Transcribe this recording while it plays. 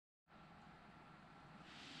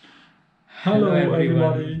Hello everybody.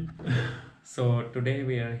 everybody. So today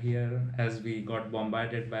we are here as we got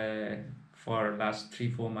bombarded by for last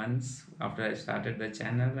 3-4 months after I started the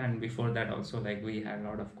channel, and before that also, like, we had a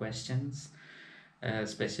lot of questions,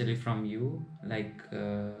 especially from you, like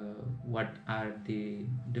what are the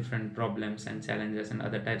different problems and challenges and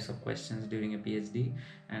other types of questions during a PhD.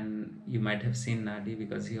 And you might have seen Nadi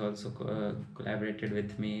because he also collaborated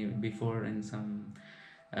with me before in some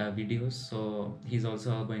videos, so he's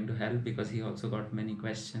also going to help because he also got many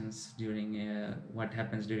questions during what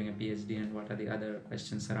happens during a PhD and what are the other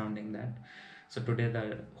questions surrounding that. So today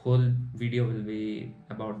the whole video will be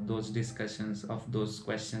about those discussions of those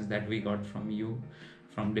questions that we got from you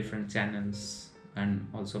from different channels and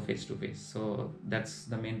also face to face. So that's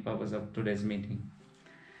the main purpose of today's meeting.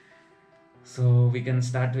 So we can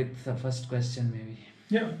start with the first question maybe.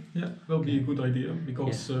 Yeah, will be a good idea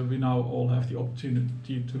because we now all have the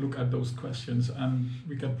opportunity to look at those questions and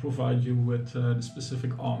we can provide you with the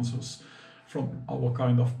specific answers from our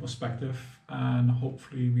kind of perspective, and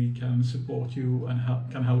hopefully we can support you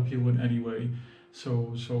and can help you in any way.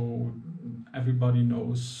 So everybody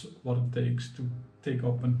knows what it takes to take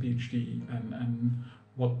up a PhD and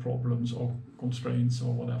what problems or constraints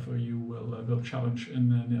or whatever you will challenge in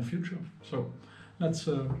the near future. So let's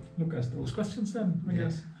look at those questions then, I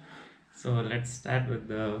guess. So let's start with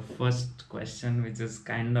the first question, which is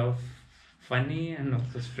kind of funny and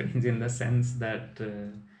also strange in the sense that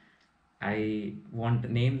I won't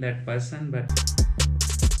name that person, but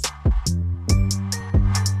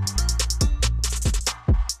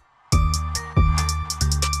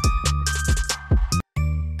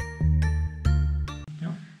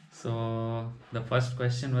so the first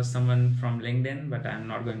question was someone from LinkedIn, but I'm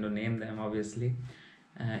not going to name them obviously.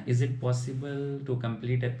 Is it possible to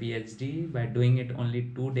complete a PhD by doing it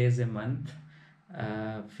only 2 days a month,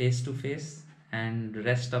 face to face, and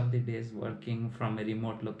rest of the days working from a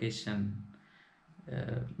remote location,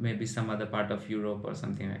 maybe some other part of Europe or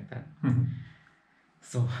something like that?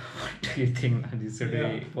 So what do you think? Should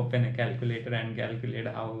we open a calculator and calculate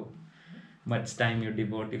how much time you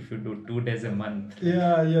devote if you do 2 days a month?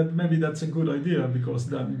 Yeah, maybe that's a good idea because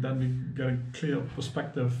then we get a clear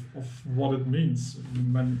perspective of what it means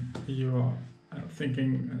when you are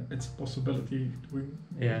thinking it's a possibility doing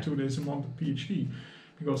 2 days a month PhD.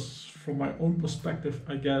 Because from my own perspective,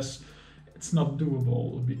 I guess it's not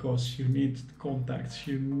doable because you need contacts,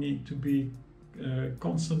 you need to be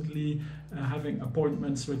constantly having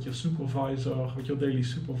appointments with your supervisor, with your daily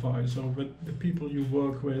supervisor, with the people you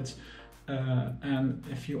work with. And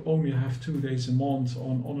if you only have 2 days a month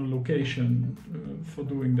on a location for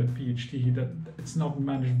doing that PhD, that it's not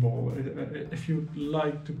manageable. If you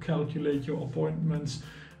like to calculate your appointments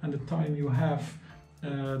and the time you have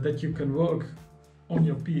that you can work on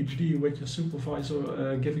your PhD with your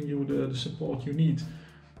supervisor giving you the support you need,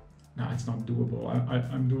 no, it's not doable.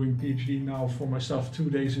 I'm doing PhD now for myself 2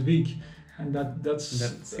 days a week, and that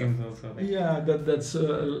seems also like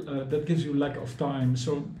that gives you lack of time.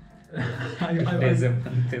 So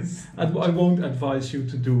I won't advise you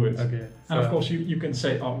to do it. Okay. And of course you can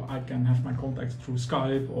say, oh, I can have my contacts through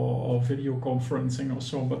Skype or video conferencing or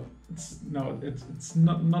so, but it's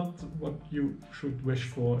not what you should wish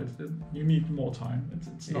for. You need more time.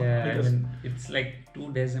 It's not. Yeah, I mean, it's like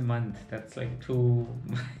 2 days a month. That's like two.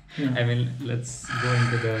 Yeah. I mean, let's go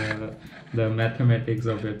into the mathematics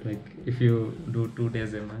of it. Like, if you do 2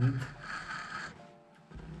 days a month,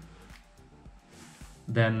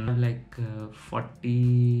 then like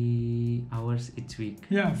 40 hours each week.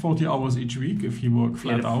 Yeah, 40 hours each week if you work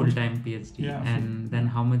flat out. Full-time PhD. Yeah, and then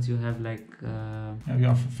how much you have, like... you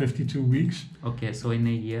have 52 weeks. Okay, so in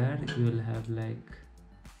a year you will have like...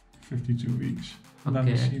 52 weeks.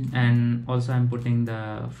 Okay, and also I'm putting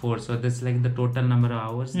the 4. So this is like the total number of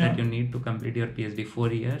hours that you need to complete your PhD.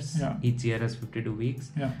 4 years. Yeah. Each year has 52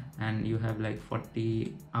 weeks. Yeah. And you have like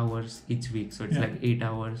 40 hours each week. So it's like 8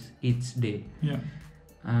 hours each day. Yeah.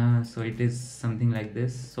 So it is something like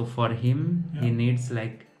this. So for him, he needs,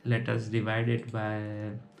 like, let us divide it by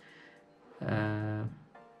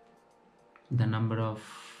the number of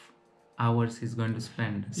hours he's going to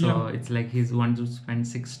spend. So it's like he's going to spend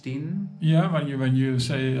 16. Yeah, when you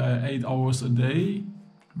say 8 hours a day,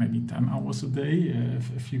 maybe 10 hours a day,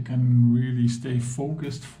 if you can really stay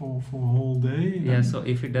focused for a whole day. Yeah, so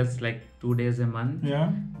if he does like 2 days a month,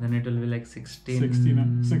 then it will be like 16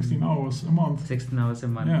 hours a month. 16 hours a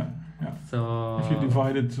month. Yeah. So if you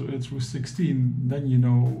divide it through 16, then you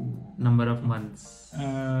know number of months.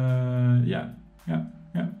 Yeah.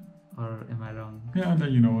 Or am I wrong? Yeah,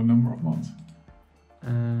 then you know a number of months.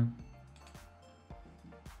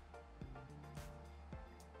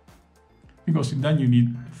 because then you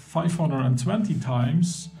need 520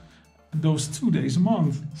 times those 2 days a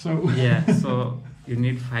month. So yeah, so you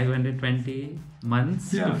need 520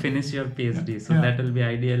 months to finish your PhD. So that will be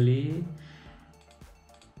ideally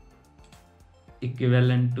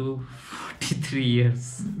equivalent to 43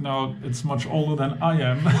 years. No, it's much older than I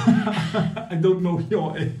am. I don't know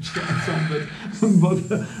your age,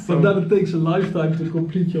 but then it takes a lifetime to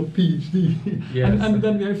complete your PhD. Yes. And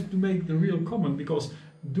then we have to make the real comment, because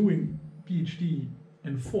doing PhD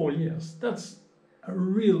in 4 years, that's a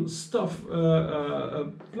real stuff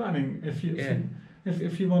planning.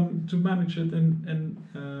 If you want to manage it in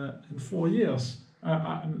 4 years.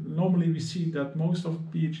 Normally we see that most of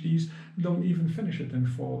PhDs don't even finish it in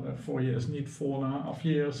 4 years, need 4.5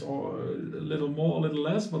 years, or a little more, a little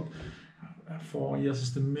less, but 4 years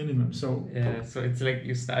is the minimum. So yeah, so it's like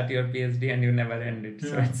you start your PhD and you never end it.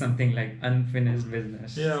 So it's something like unfinished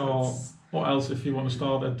business. Yeah, or else if you want to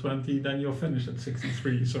start at 20, then you're finished at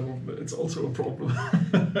 63. So it's also a problem.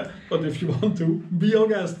 But if you want to, be our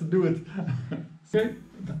guest, do it. Okay.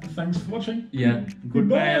 Thanks for watching. Yeah.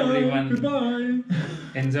 Goodbye, everyone. Goodbye.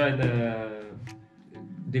 Enjoy the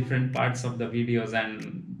different parts of the videos,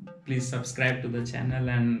 and please subscribe to the channel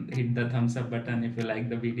and hit the thumbs up button if you like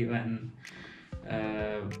the video, and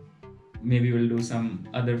maybe we'll do some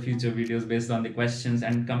other future videos based on the questions,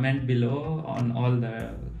 and comment below on all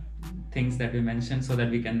the things that we mentioned, so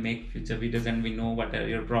that we can make future videos and we know what are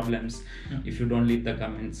your problems. If you don't leave the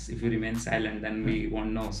comments, if you remain silent, then we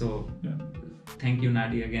won't know. So thank you,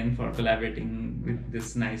 Nadi, again for collaborating with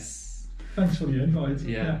this nice. Thanks for the invite.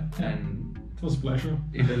 And it was a pleasure.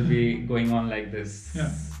 It will be going on like this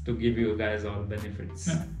to give you guys all benefits.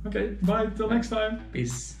 Okay, bye till next time.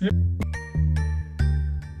 Peace.